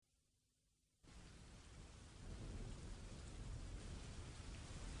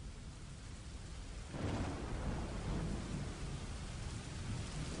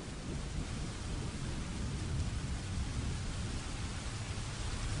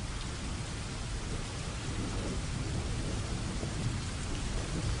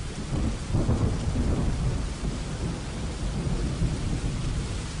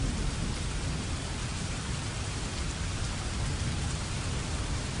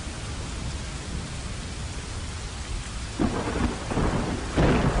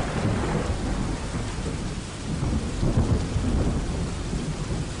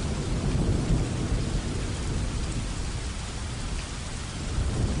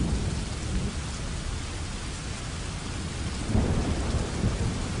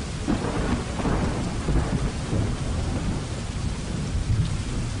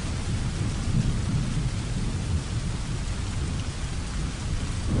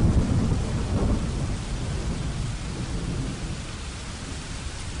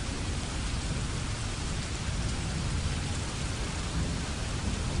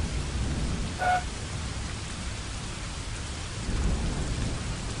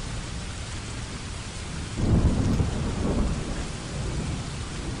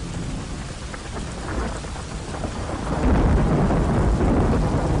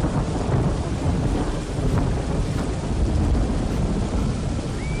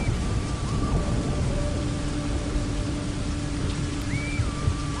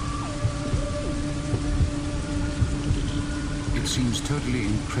It seems totally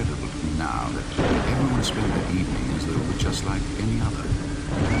incredible to me now that everyone spent the evening as though it were just like any other.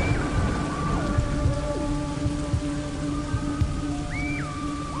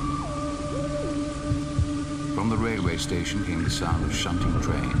 From the railway station came the sound of shunting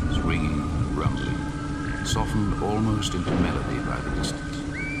trains, ringing, rumbling, softened almost into melody by the distance.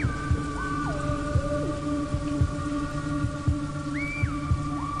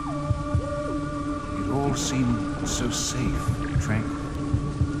 It all seemed so safe, tranquil.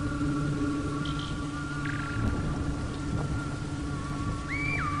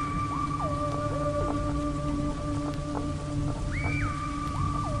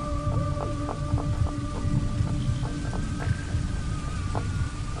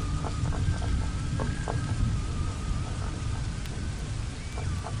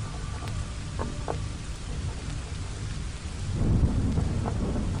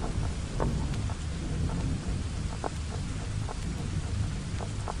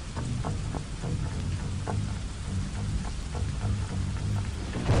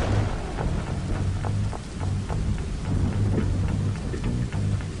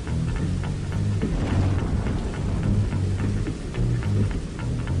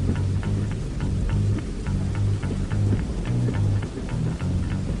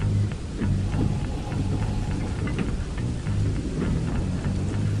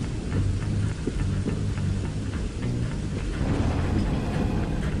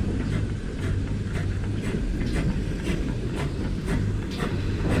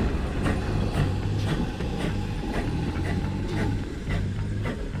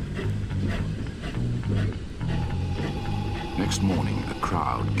 Next morning, a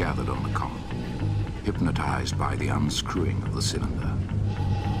crowd gathered on the common, hypnotized by the unscrewing of the cylinder.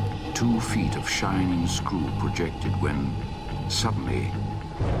 2 feet of shining screw projected when, suddenly,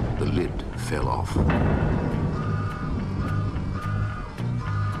 the lid fell off.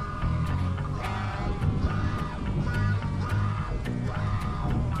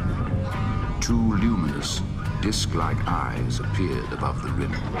 Two luminous, disc-like eyes appeared above the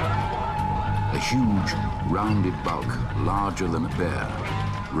rim. A huge, rounded bulk, larger than a bear,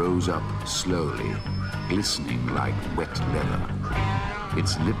 rose up slowly, glistening like wet leather.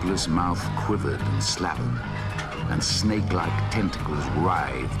 Its lipless mouth quivered and slavered, and snake-like tentacles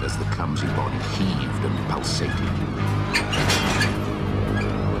writhed as the clumsy body heaved and pulsated.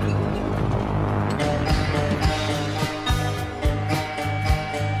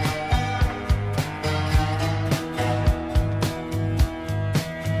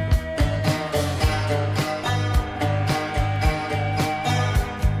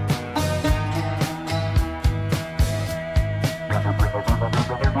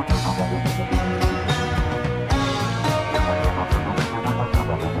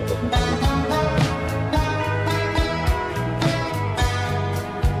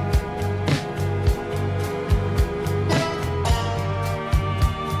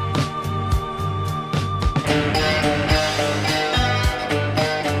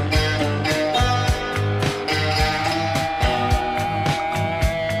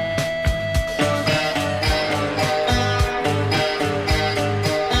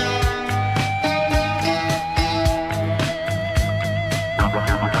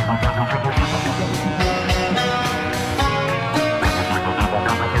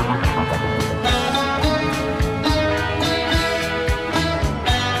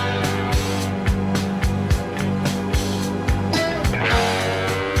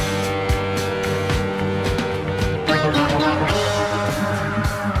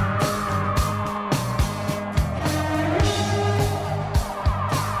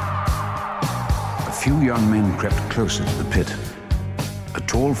 few young men crept closer to the pit. A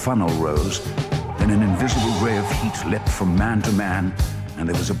tall funnel rose, then an invisible ray of heat leapt from man to man, and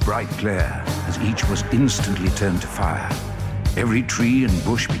there was a bright glare as each was instantly turned to fire. Every tree and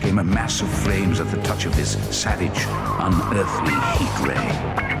bush became a mass of flames at the touch of this savage, unearthly heat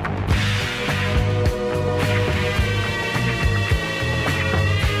ray.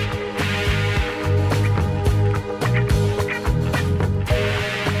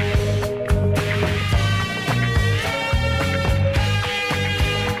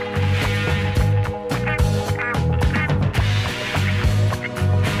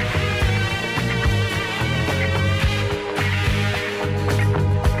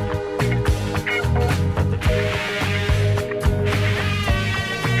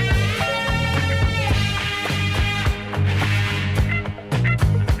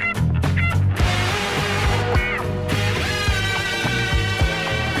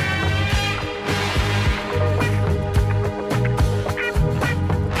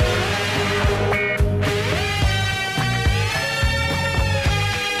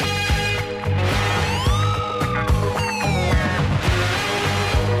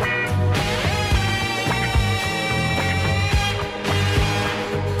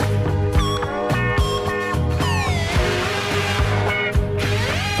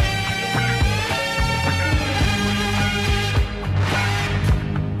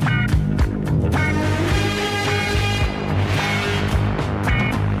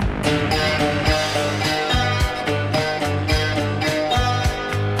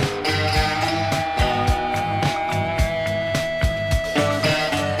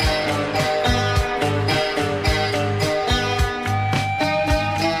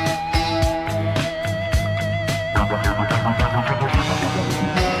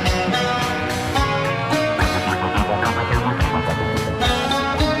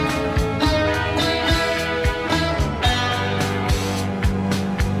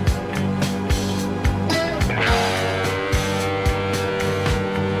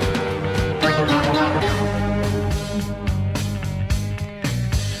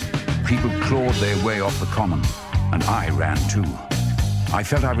 Clawed their way off the common, and I ran too. I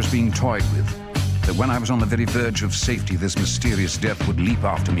felt I was being toyed with, that when I was on the very verge of safety, this mysterious death would leap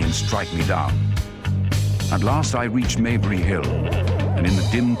after me and strike me down. At last I reached Maybury Hill, and in the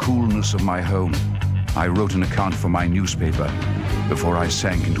dim coolness of my home, I wrote an account for my newspaper before I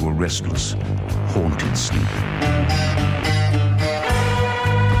sank into a restless, haunted sleep.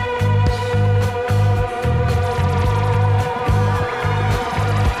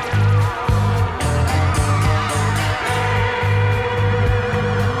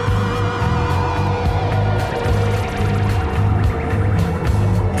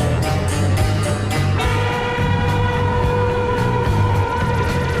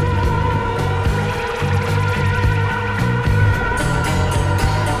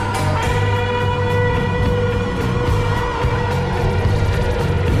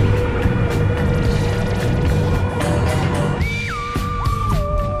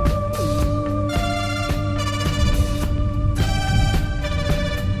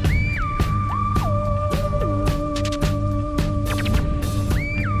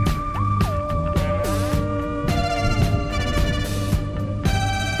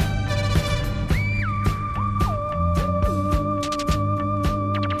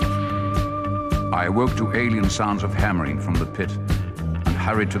 I awoke to alien sounds of hammering from the pit and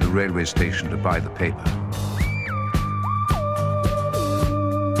hurried to the railway station to buy the paper.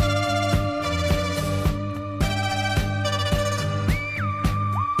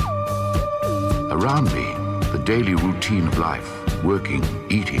 Around me, the daily routine of life, working,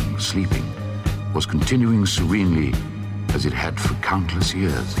 eating, sleeping, was continuing serenely as it had for countless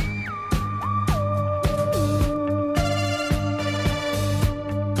years.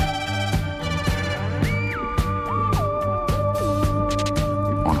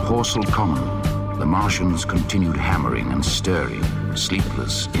 Horsell Common, the Martians continued hammering and stirring,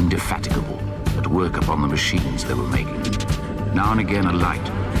 sleepless, indefatigable, at work upon the machines they were making. Now and again a light,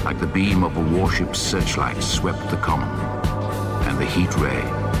 like the beam of a warship's searchlight, swept the common, and the heat ray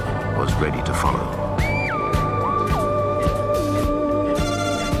was ready to follow.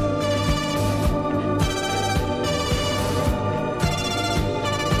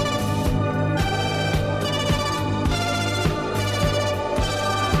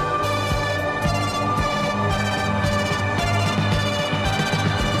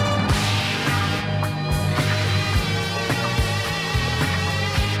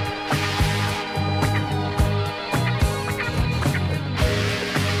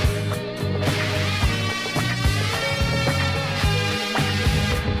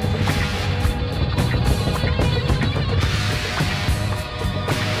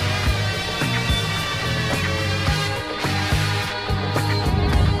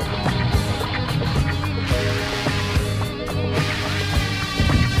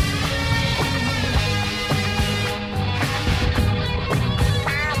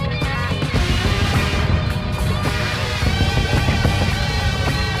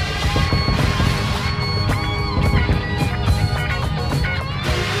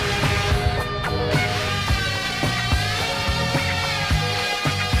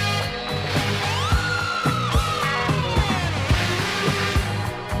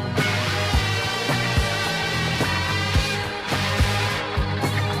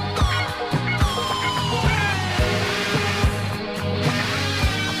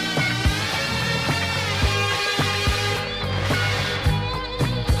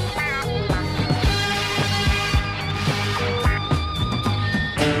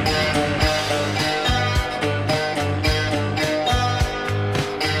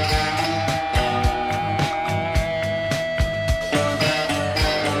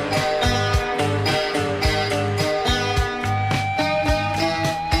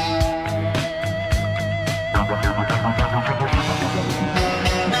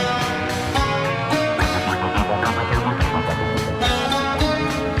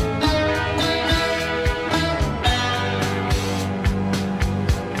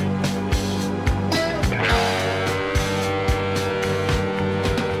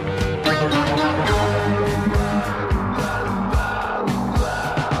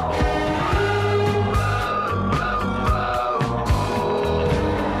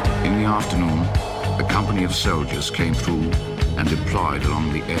 afternoon, a company of soldiers came through and deployed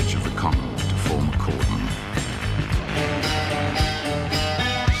along the edge of the common to form a cordon.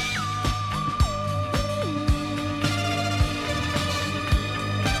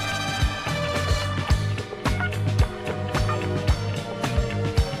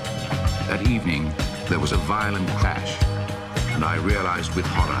 That evening, there was a violent crash, and I realized with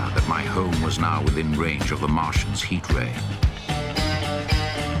horror that my home was now within range of the Martian's heat ray.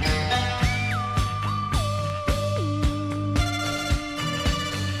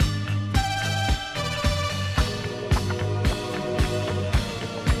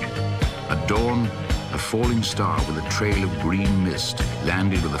 At dawn, a falling star with a trail of green mist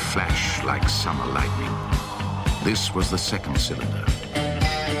landed with a flash like summer lightning. This was the second cylinder.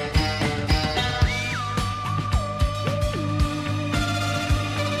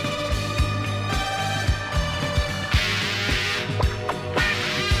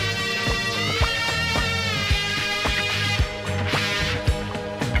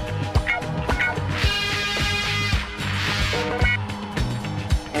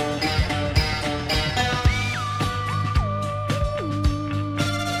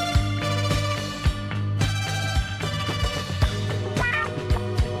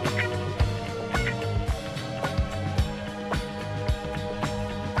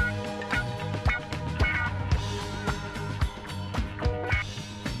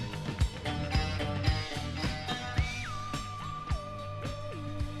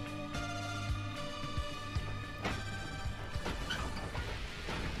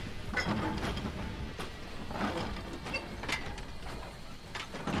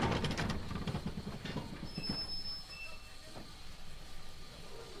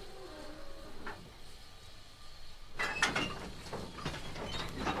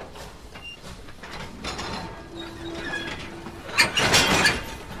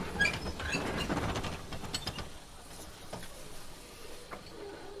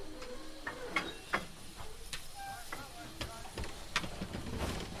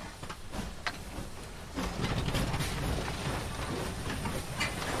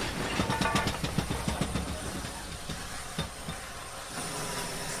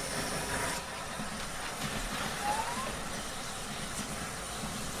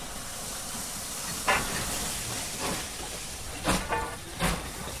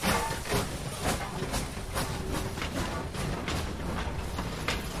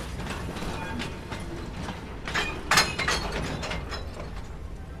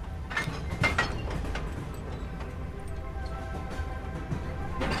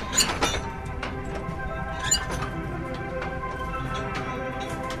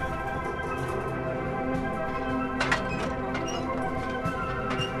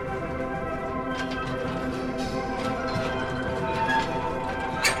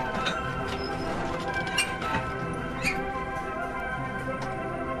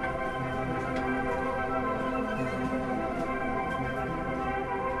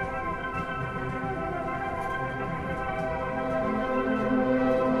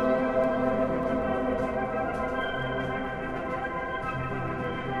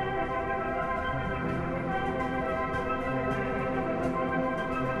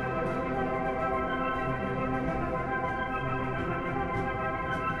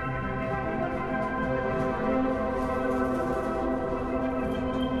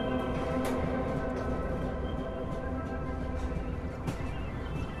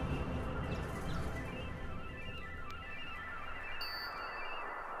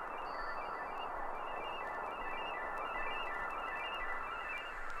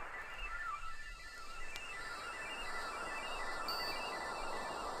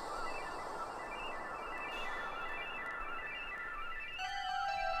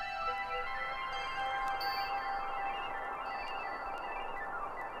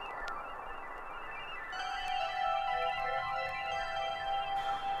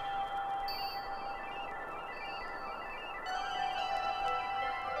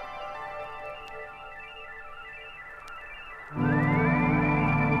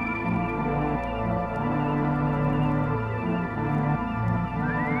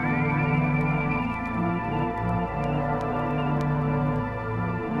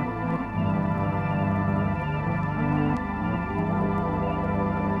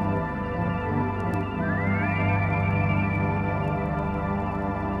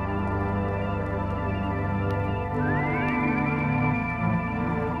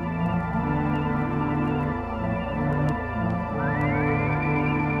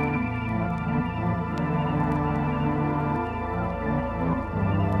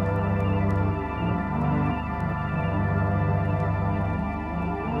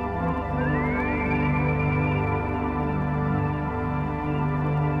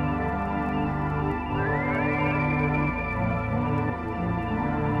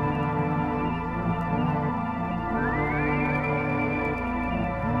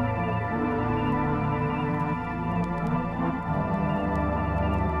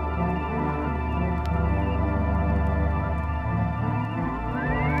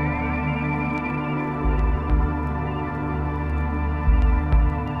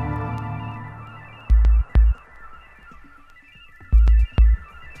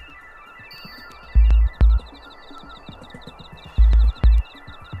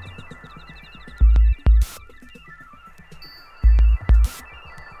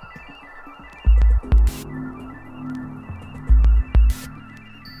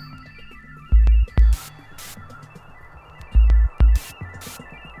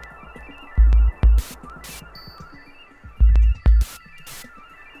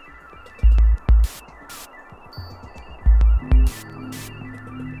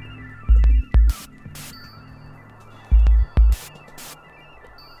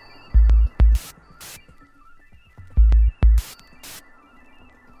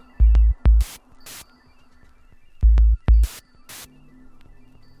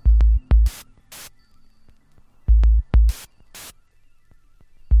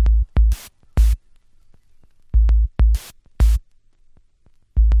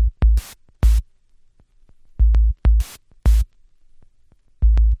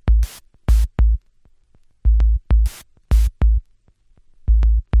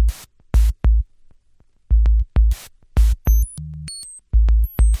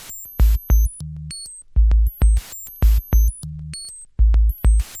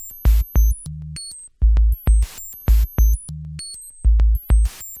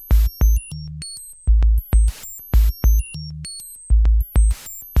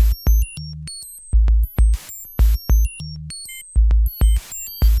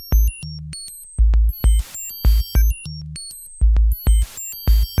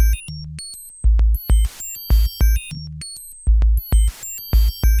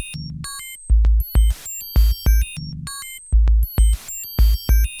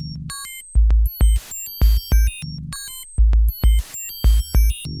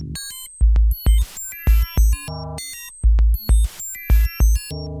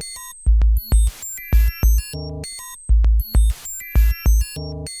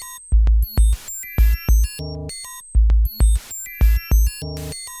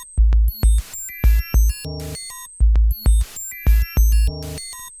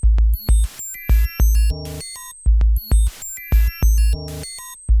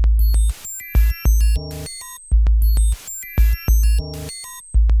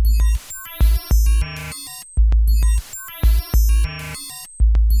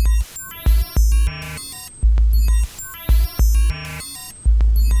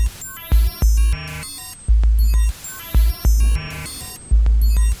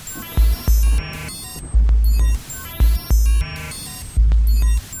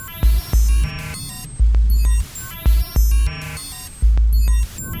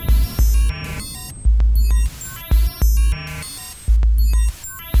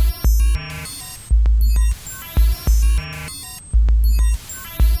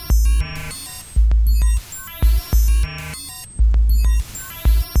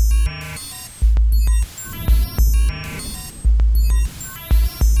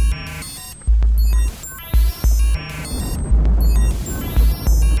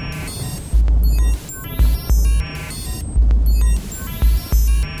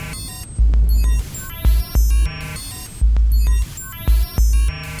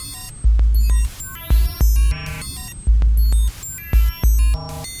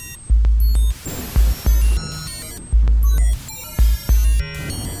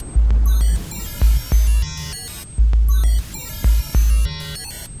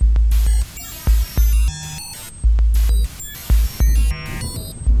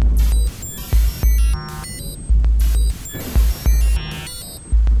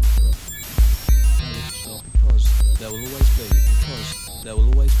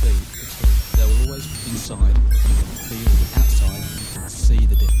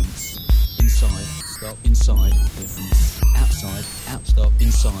 inside, stop, inside, difference. Outside, out, stop,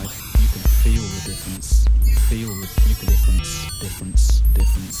 inside, you can feel the difference. Feel the difference.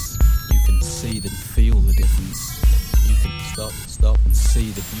 You can see the, feel the difference. You can stop and see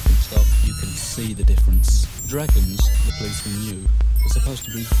that you can stop, you can see the difference. Dragons, the policeman knew, were supposed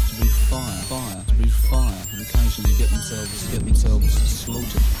to breathe fire, and occasionally get themselves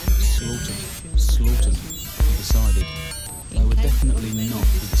slaughtered. He decided. They were definitely not.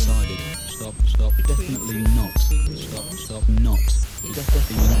 He decided. Stop. Definitely not. Stop. Not.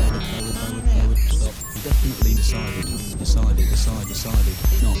 Definitely they would stop. He definitely decided. Not. Stop.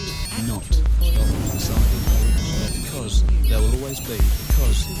 Decided. They would stop. Because there will always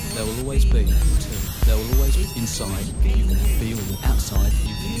be. There will always be inside. You can feel the outside.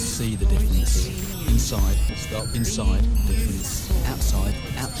 You can see the difference. Inside. Stop. Inside. Difference. Outside.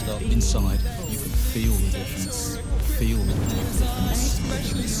 Out. Stop. Inside. You can feel the difference. Feel the difference.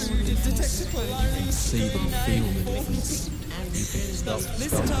 You can see them. Feel the difference. You can stop,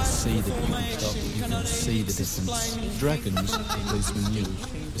 see that you can see the difference. Dragons, the policeman knew,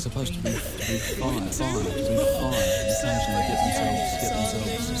 were supposed to be fire, and occasionally get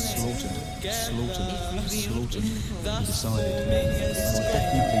themselves slaughtered. He decided.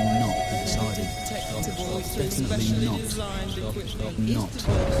 Definitely not. He decided. Definitely not. Stop. Not.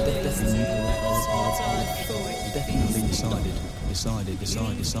 Definitely decided. Not. Stop.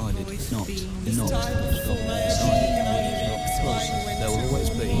 Decided. Because there will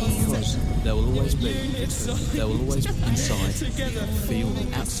always be inside, feel the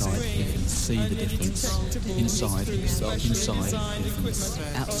outside, you can see the difference. Inside, difference.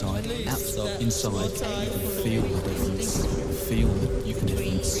 Outside, inside, you can feel the difference. Feel that you can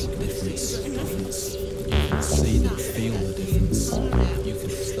difference. You can see that, feel the difference. You can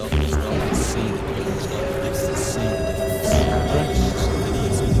stop and see that you can stop and see the difference.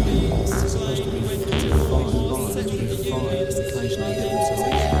 It's supposed to be fire. Occasionally get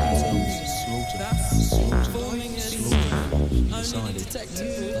themselves slaughtered. He decided.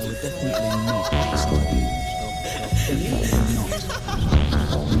 They were definitely not. Definitely not.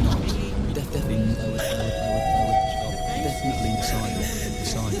 Definitely decided.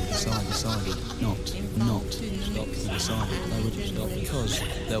 Not. Stop. He decided. They would stop because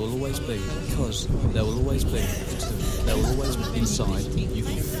there will always be. There will always be inside. You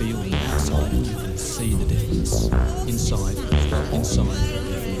can feel the outside. You can see the difference. Inside, difference.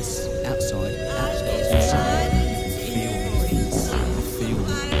 Outside, inside. You can feel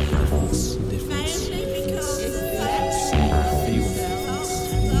the difference.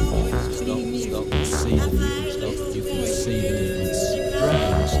 Stop. See the difference. You can see the difference.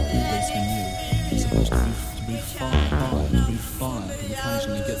 Dragons, policemen knew, supposed to breathe fire, and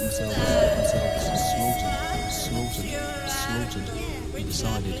occasionally get themselves slaughtered. He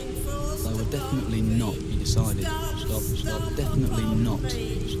decided. They were definitely not. He decided. Stop. Definitely not.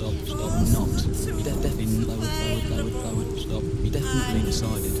 Stop. Not. Definitely. They would stop. He definitely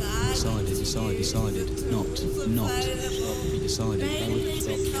decided. Not. Stop. He decided. They would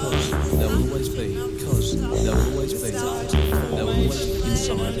stop because there will always be. There will always be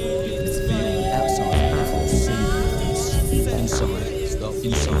inside. You can feel outside. You can see the difference. Inside. Stop.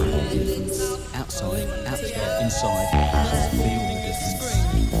 Inside. Difference. Outside. Inside. Feel the difference.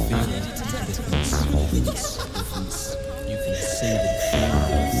 You can see the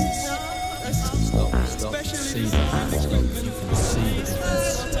difference. Stop. See the difference. You can see the difference.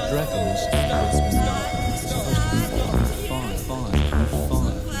 Dragons, supposed to be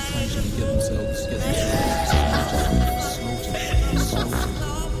fire. Occasionally get themselves slaughtered.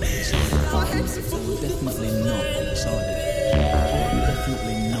 Definitely not. Decided.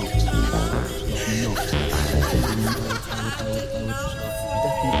 Definitely not.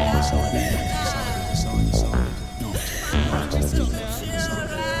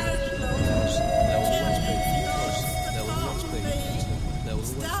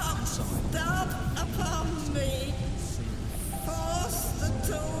 Stop upon me. Force the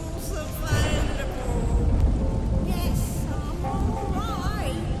tools available. Yes, I'm all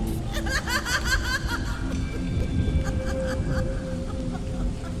right.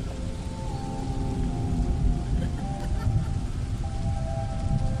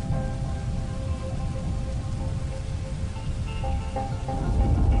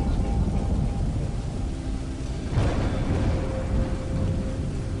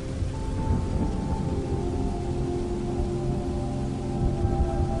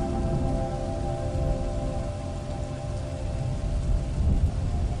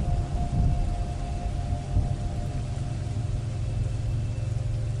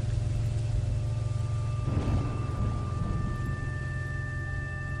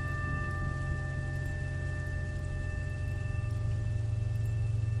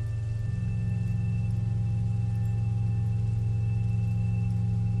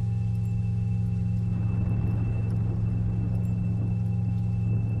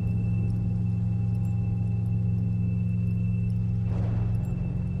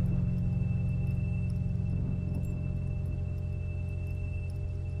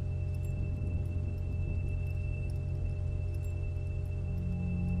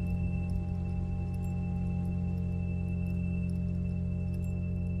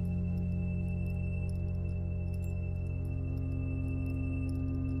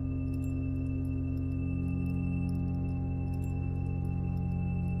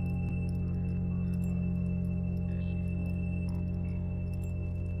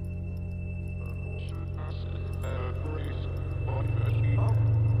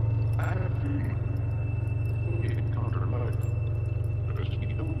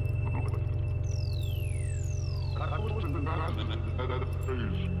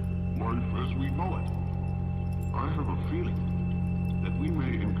 is life as we know it. I have a feeling that we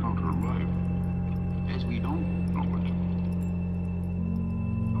may encounter life as we don't know it.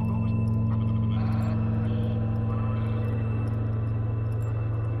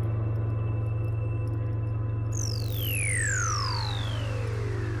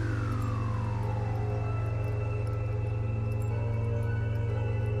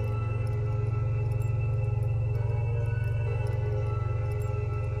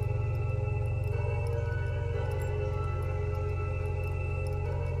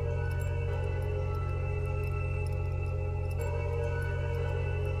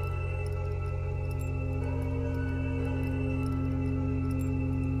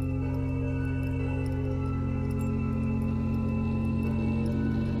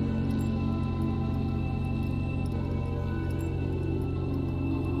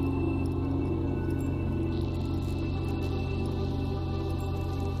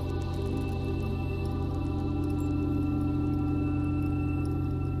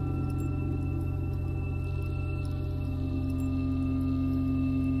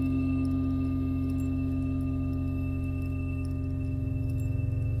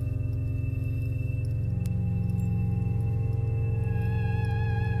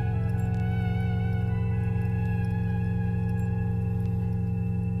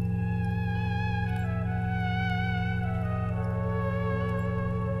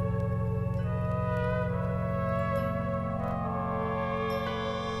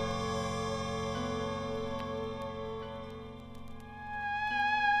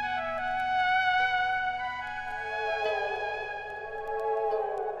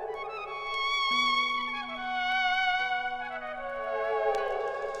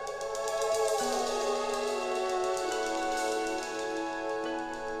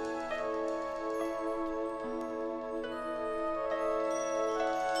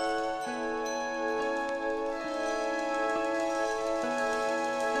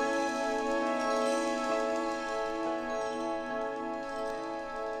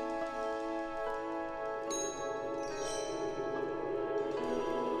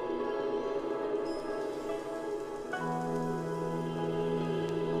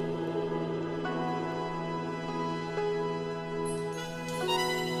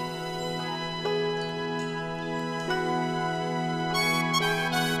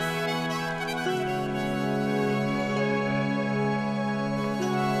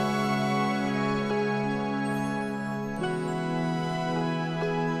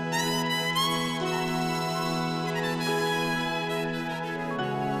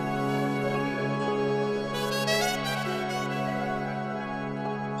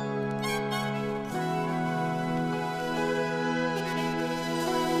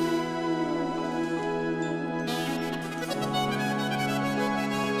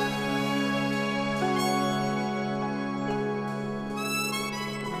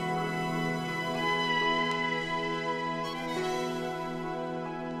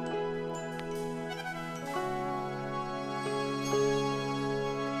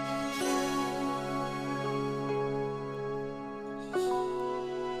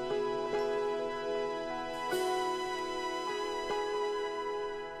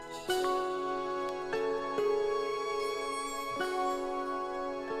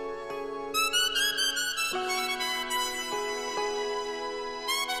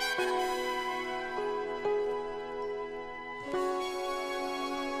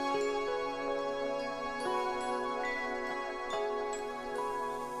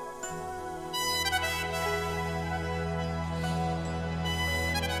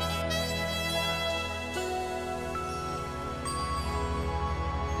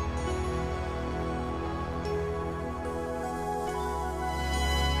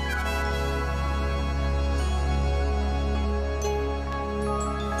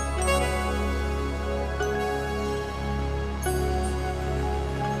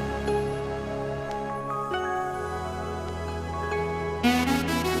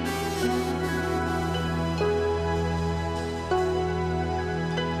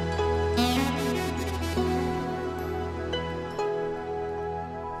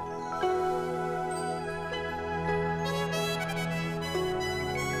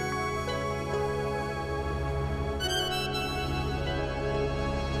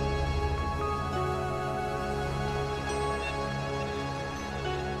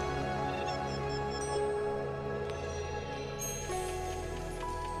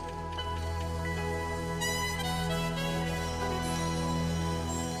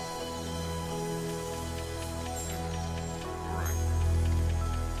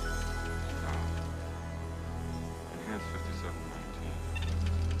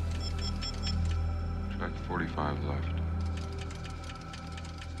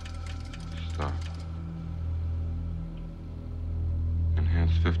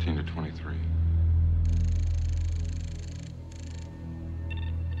 15 to 23.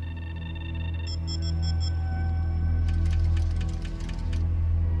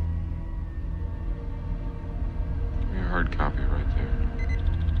 Give me a hard copy right there.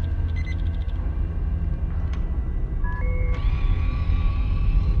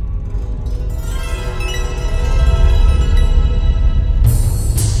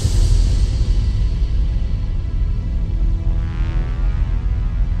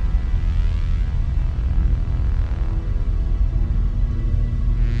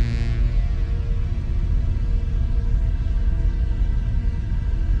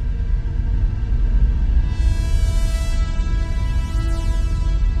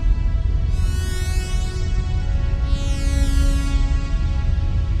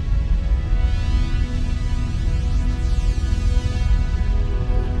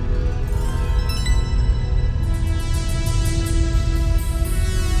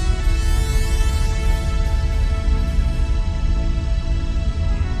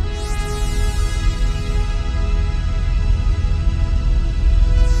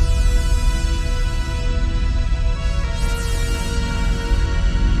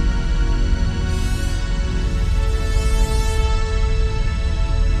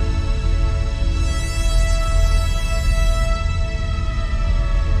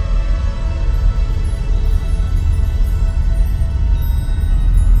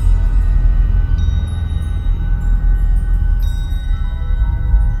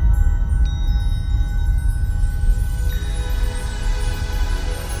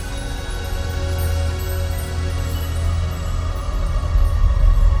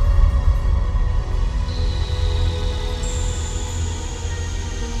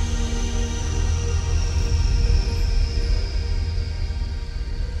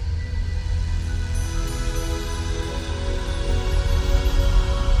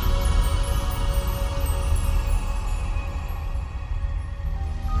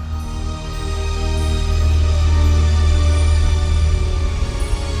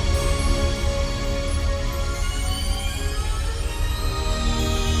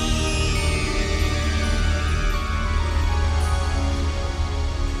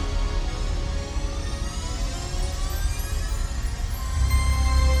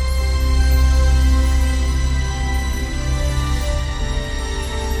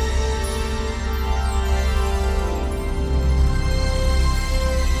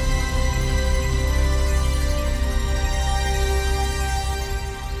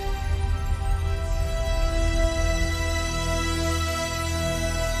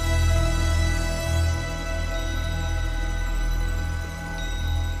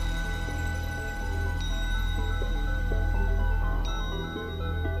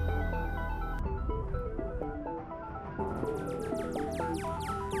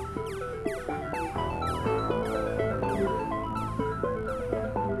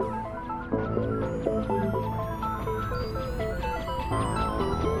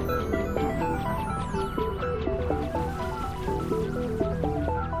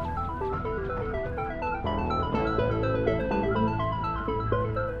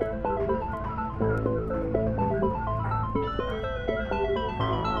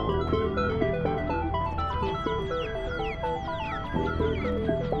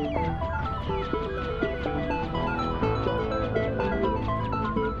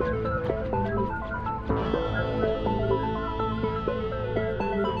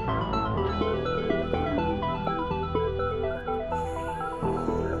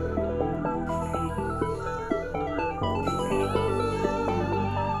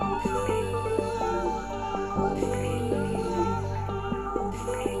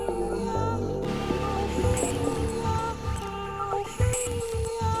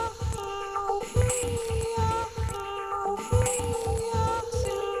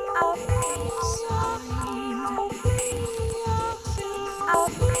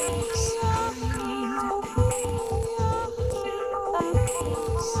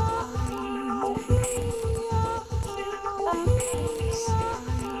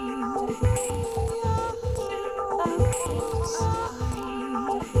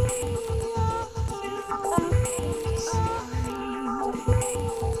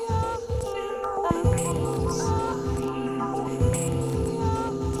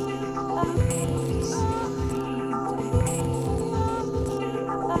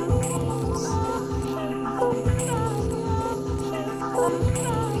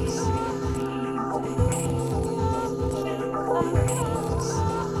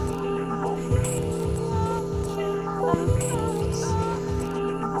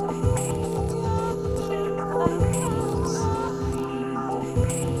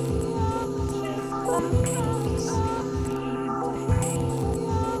 Thank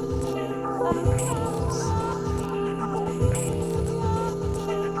you.